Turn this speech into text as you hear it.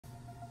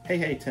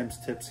Hey, Tim's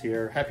Tips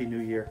here. Happy New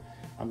Year.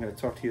 I'm going to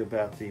talk to you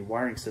about the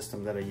wiring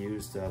system that I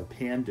used, the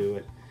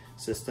Panduit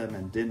system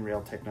and DIN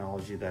rail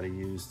technology that I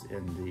used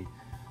in the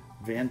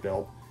van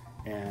build.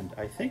 And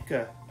I think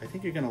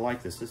you're going to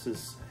like this. This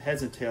is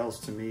heads and tails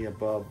to me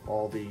above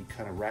all the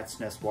kind of rat's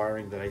nest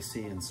wiring that I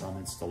see in some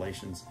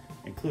installations,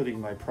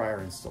 including my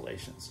prior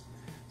installations.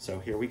 So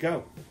here we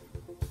go.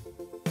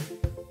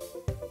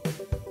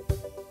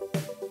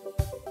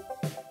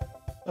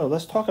 So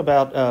let's talk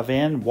about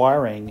van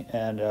wiring,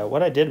 and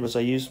what I did was I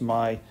used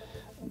my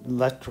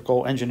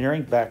electrical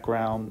engineering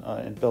background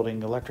in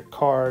building electric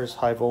cars,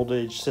 high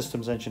voltage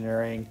systems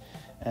engineering,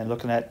 and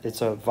looking at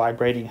it's a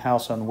vibrating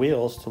house on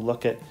wheels to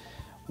look at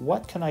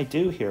what can I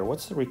do here,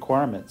 what's the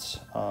requirements.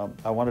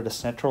 I wanted a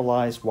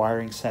centralized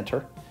wiring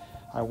center.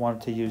 I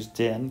wanted to use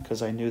DIN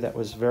because I knew that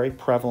was very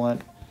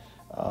prevalent,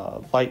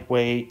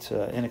 lightweight,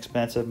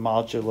 inexpensive,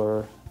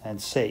 modular, and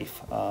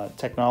safe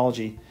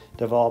technology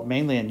developed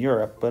mainly in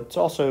Europe, but it's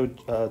also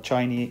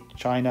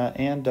China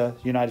and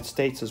United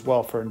States as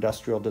well for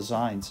industrial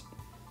designs.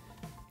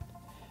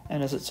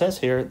 And as it says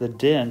here, the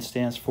DIN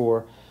stands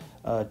for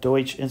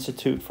Deutsche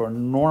Institut für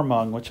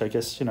Normung, which I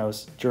guess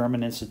is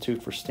German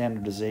Institute for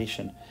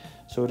Standardization.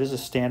 So it is a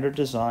standard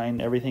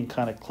design. Everything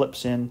kind of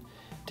clips in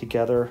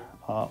together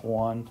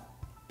on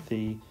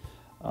the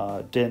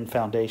DIN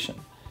foundation.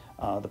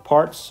 The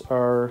parts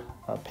are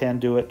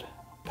Panduit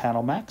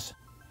PanelMax.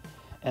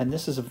 And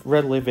this is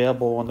readily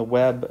available on the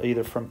web,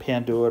 either from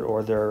Panduit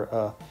or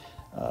their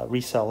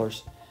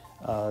resellers.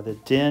 The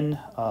DIN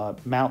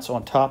mounts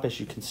on top, as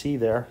you can see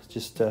there,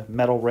 just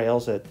metal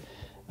rails that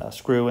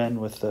screw in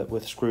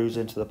with screws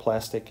into the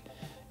plastic.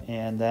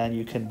 And then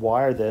you can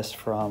wire this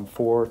from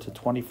 4 to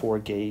 24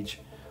 gauge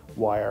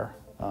wire.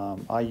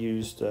 I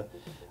used,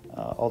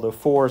 although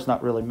 4 is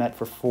not really meant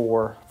for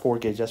 4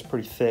 gauge, that's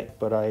pretty thick,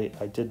 but I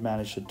did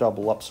manage to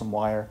double up some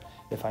wire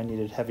if I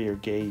needed heavier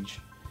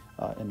gauge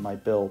in my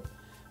build.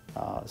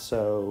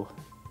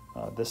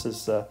 This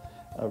is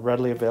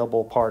readily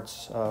available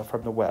parts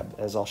from the web,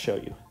 as I'll show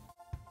you.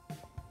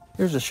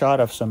 Here's a shot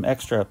of some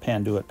extra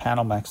Panduit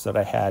PanelMax that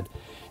I had,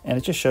 and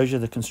it just shows you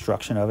the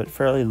construction of it.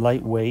 Fairly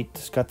lightweight.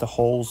 It's got the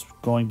holes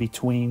going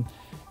between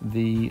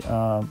the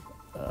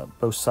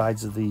both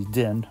sides of the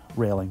DIN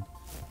railing.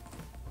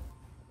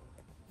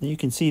 You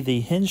can see the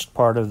hinged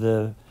part of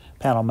the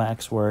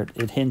PanelMax where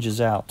it hinges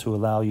out to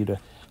allow you to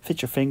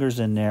fit your fingers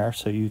in there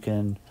so you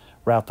can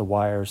route the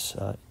wires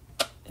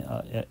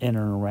in and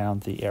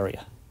around the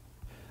area.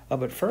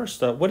 But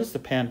first, what is the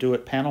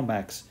Panduit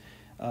PanelMax?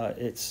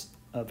 It's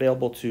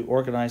available to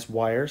organize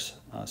wires,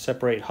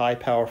 separate high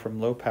power from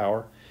low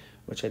power,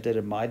 which I did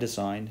in my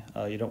design.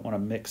 You don't want to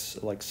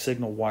mix like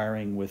signal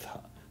wiring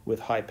with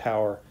high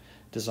power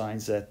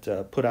designs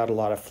that put out a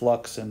lot of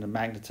flux and the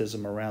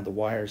magnetism around the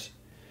wires.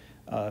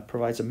 It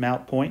provides a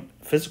mount point,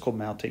 physical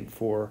mounting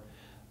for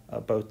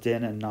both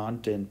DIN and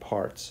non-DIN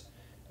parts.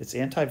 It's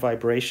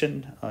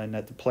anti-vibration in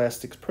that the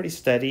plastic's pretty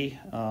steady,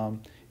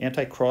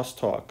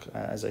 anti-crosstalk.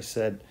 As I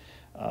said,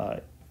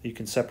 you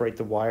can separate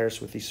the wires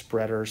with these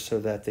spreaders so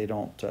that they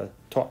don't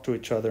talk to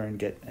each other and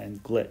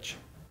glitch.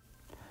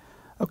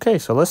 Okay,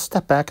 so let's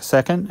step back a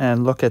second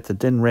and look at the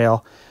DIN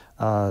rail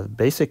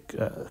basic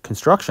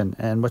construction.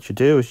 And what you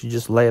do is you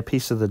just lay a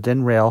piece of the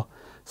DIN rail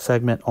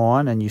segment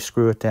on and you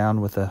screw it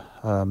down with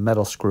a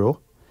metal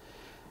screw.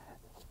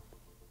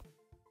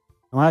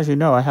 Well, as you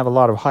know, I have a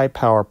lot of high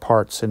power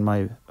parts in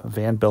my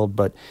van build,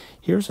 but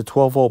here's a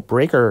 12-volt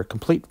breaker,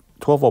 complete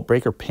 12-volt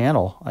breaker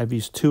panel. I've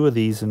used 2 of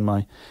these in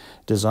my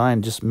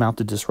design, just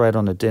mounted this right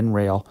on the DIN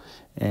rail,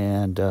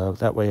 and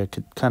that way I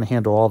could kind of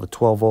handle all the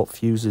 12-volt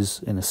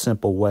fuses in a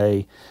simple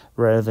way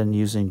rather than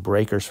using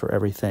breakers for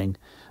everything.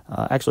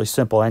 Actually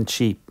simple and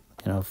cheap,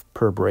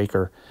 per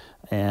breaker,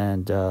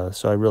 and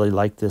so I really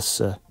like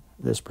this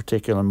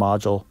particular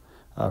module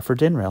for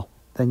DIN rail.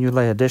 Then you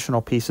lay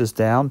additional pieces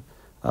down.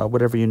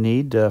 Whatever you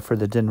need for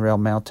the DIN rail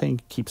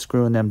mounting, keep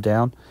screwing them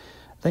down.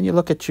 Then you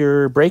look at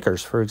your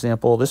breakers. For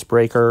example, this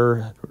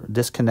breaker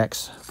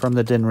disconnects from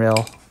the DIN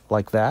rail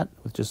like that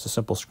with just a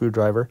simple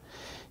screwdriver.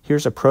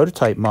 Here's a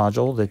prototype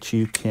module that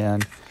you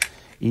can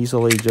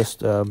easily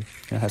just, it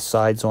has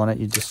sides on it.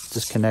 You just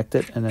disconnect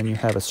it, and then you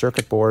have a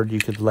circuit board. You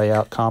could lay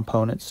out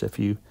components if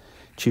you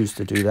choose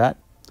to do that.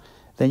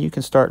 Then you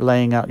can start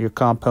laying out your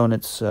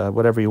components,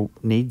 whatever you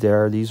need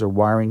there. These are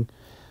wiring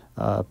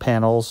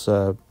panels,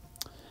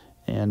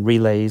 and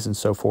relays and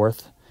so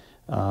forth.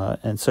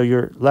 And so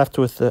you're left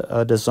with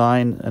a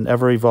design, an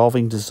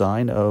ever-evolving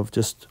design of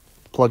just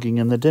plugging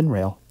in the DIN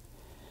rail.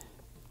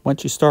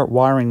 Once you start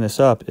wiring this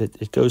up,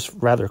 it goes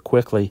rather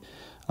quickly.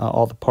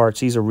 All the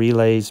parts, these are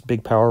relays,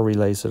 big power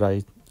relays that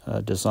I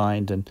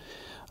designed, and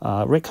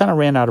kind of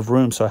ran out of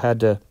room, so I had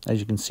to, as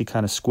you can see,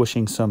 kind of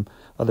squishing some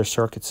other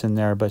circuits in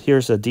there. But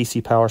here's a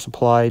DC power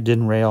supply,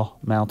 DIN rail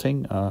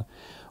mounting,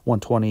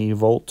 120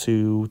 volt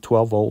to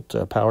 12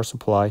 volt power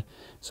supply.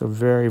 So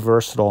very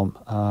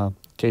versatile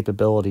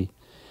capability.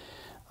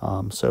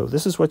 So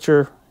this is what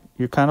you're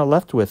kind of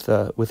left with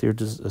your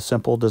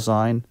simple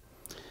design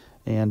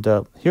And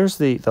here's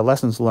the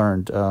lessons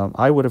learned.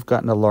 I would have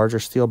gotten a larger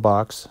steel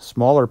box,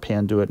 smaller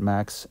Panduit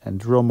Max, and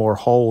drill more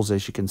holes,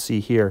 as you can see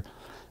here.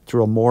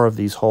 Drill more of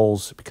these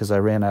holes because I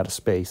ran out of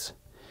space.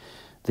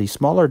 The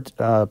smaller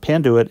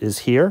Panduit is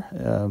here.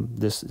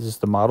 This is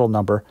the model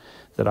number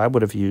that I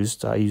would have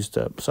used. I used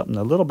something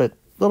a little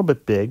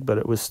bit big, but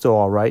it was still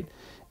all right,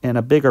 and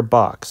a bigger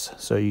box.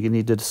 So you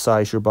need to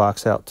size your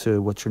box out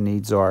to what your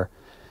needs are.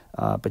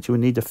 But you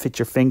would need to fit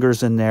your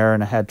fingers in there,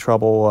 and I had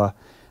trouble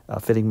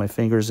fitting my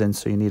fingers in,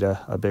 so you need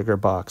a bigger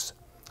box.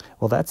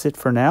 Well, that's it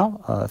for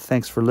now.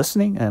 Thanks for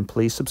listening, and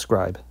please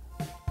subscribe.